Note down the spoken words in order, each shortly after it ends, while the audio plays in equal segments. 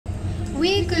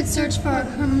we could search for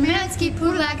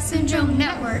Hermansky-Pudlak Syndrome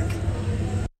Network.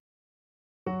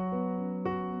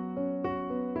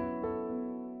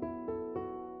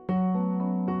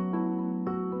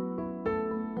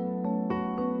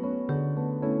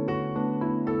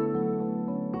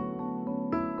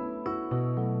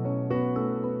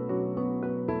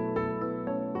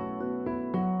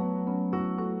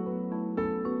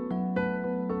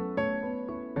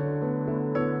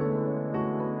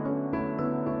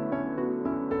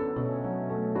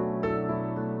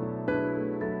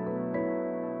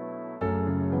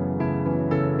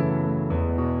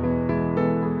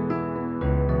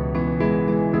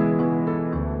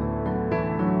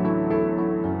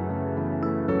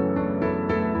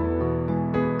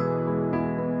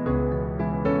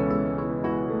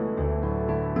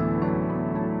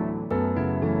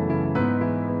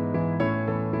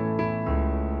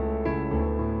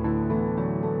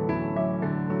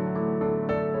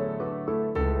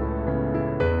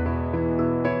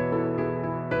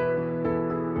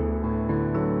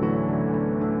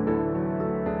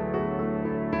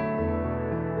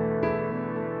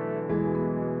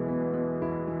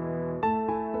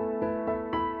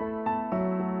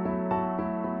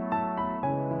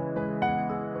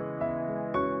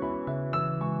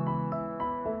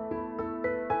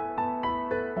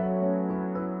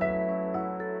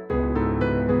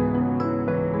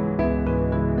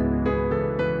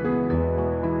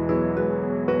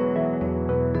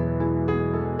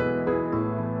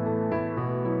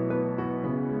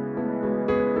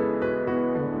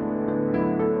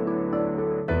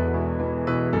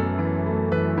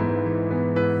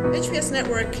 HPS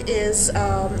Network is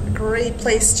a great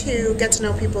place to get to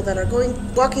know people that are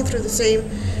walking through the same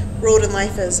road in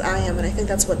life as I am, and I think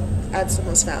that's what adds the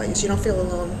most value. So you don't feel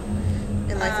alone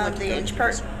in life. The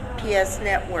HPS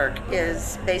Network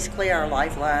is basically our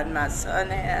lifeline. My son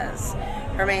has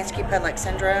Hermansky-Pudlak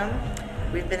Syndrome.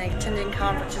 We've been attending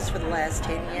conferences for the last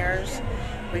 10 years.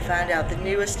 We find out the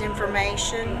newest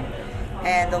information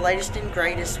and the latest and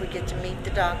greatest. We get to meet the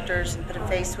doctors and put a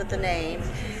face with a name,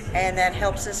 and that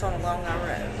helps us along our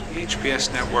road. The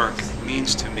HPS Network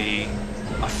means to me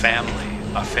a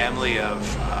family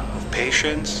of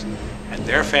patients and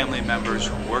their family members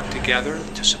who work together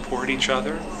to support each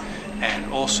other,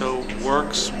 and also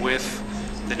works with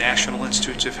the National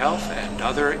Institutes of Health and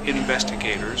other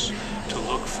investigators to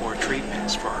look for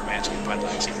treatments for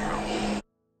Hermansky-Pudlak Syndrome.